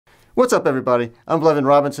What's up, everybody? I'm Blevin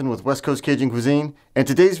Robinson with West Coast Cajun Cuisine, and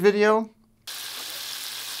today's video,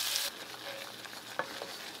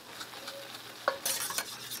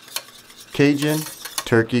 Cajun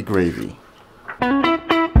Turkey Gravy.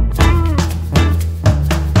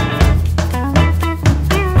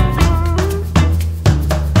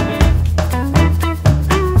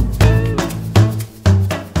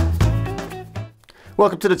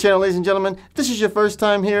 Welcome to the channel, ladies and gentlemen. If this is your first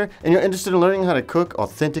time here and you're interested in learning how to cook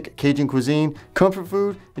authentic Cajun cuisine, comfort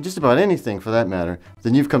food, and just about anything for that matter,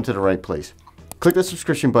 then you've come to the right place. Click the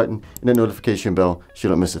subscription button and the notification bell so you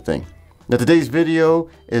don't miss a thing. Now, today's video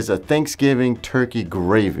is a Thanksgiving turkey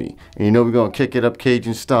gravy. And you know we're going to kick it up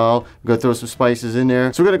Cajun style. We're going to throw some spices in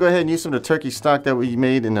there. So we're going to go ahead and use some of the turkey stock that we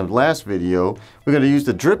made in the last video. We're going to use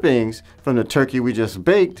the drippings from the turkey we just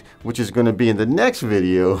baked, which is going to be in the next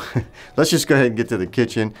video. Let's just go ahead and get to the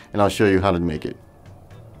kitchen and I'll show you how to make it.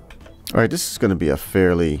 All right, this is going to be a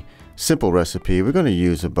fairly simple recipe. We're going to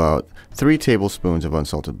use about 3 tablespoons of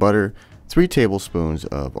unsalted butter, 3 tablespoons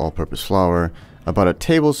of all-purpose flour, about a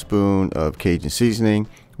tablespoon of Cajun seasoning.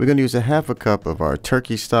 We're going to use a half a cup of our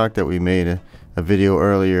turkey stock that we made a video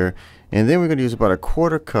earlier, and then we're going to use about a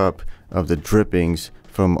 1/4 cup of the drippings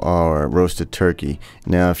from our roasted turkey.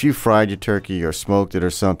 Now, if you fried your turkey or smoked it or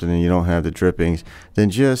something and you don't have the drippings, then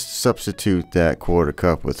just substitute that 1/4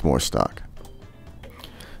 cup with more stock.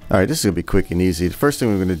 All right, this is going to be quick and easy. The first thing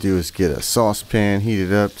we're going to do is get a saucepan, heat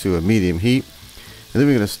it up to a medium heat, and then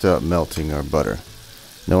we're going to start melting our butter.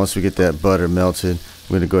 Now, once we get that butter melted,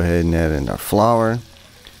 we're going to go ahead and add in our flour,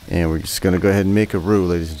 and we're just going to go ahead and make a roux,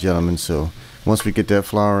 ladies and gentlemen. So once we get that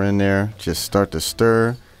flour in there, just start to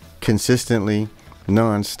stir consistently,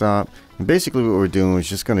 non-stop. And basically what we're doing is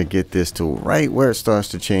just going to get this to right where it starts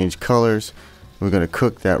to change colors. We're going to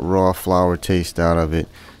cook that raw flour taste out of it.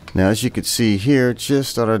 Now, as you can see here, it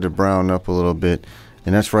just started to brown up a little bit,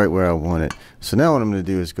 and that's right where I want it. So now what I'm going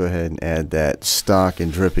to do is go ahead and add that stock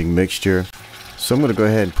and dripping mixture. So I'm going to go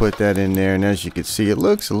ahead and put that in there, and as you can see, it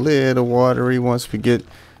looks a little watery once we get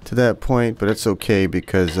to that point, but it's okay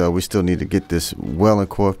because we still need to get this well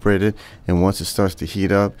incorporated, and once it starts to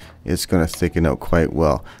heat up, it's going to thicken up quite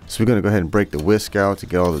well. So we're going to go ahead and break the whisk out to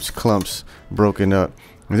get all those clumps broken up,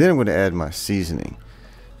 and then I'm going to add my seasoning.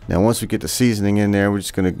 Now, once we get the seasoning in there, we're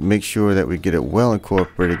just going to make sure that we get it well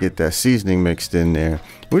incorporated, get that seasoning mixed in there.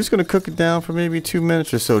 We're just going to cook it down for maybe 2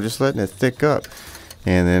 minutes or so, just letting it thick up.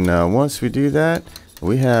 And then once we do that,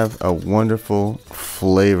 we have a wonderful,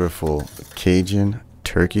 flavorful Cajun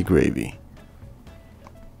turkey gravy.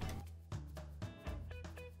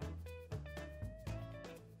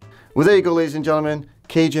 Well, there you go, ladies and gentlemen,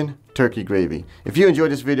 Cajun turkey gravy. If you enjoyed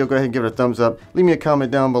this video, go ahead and give it a thumbs up. Leave me a comment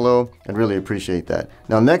down below. I'd really appreciate that.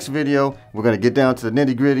 Now, next video, we're going to get down to the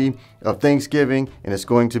nitty-gritty of Thanksgiving, and it's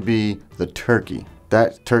going to be the turkey.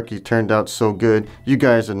 That turkey turned out so good. You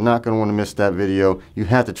guys are not going to want to miss that video. You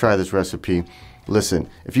have to try this recipe. Listen,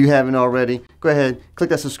 if you haven't already, go ahead, click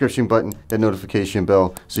that subscription button, that notification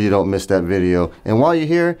bell, so you don't miss that video. And while you're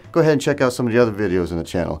here, go ahead and check out some of the other videos on the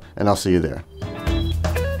channel, and I'll see you there.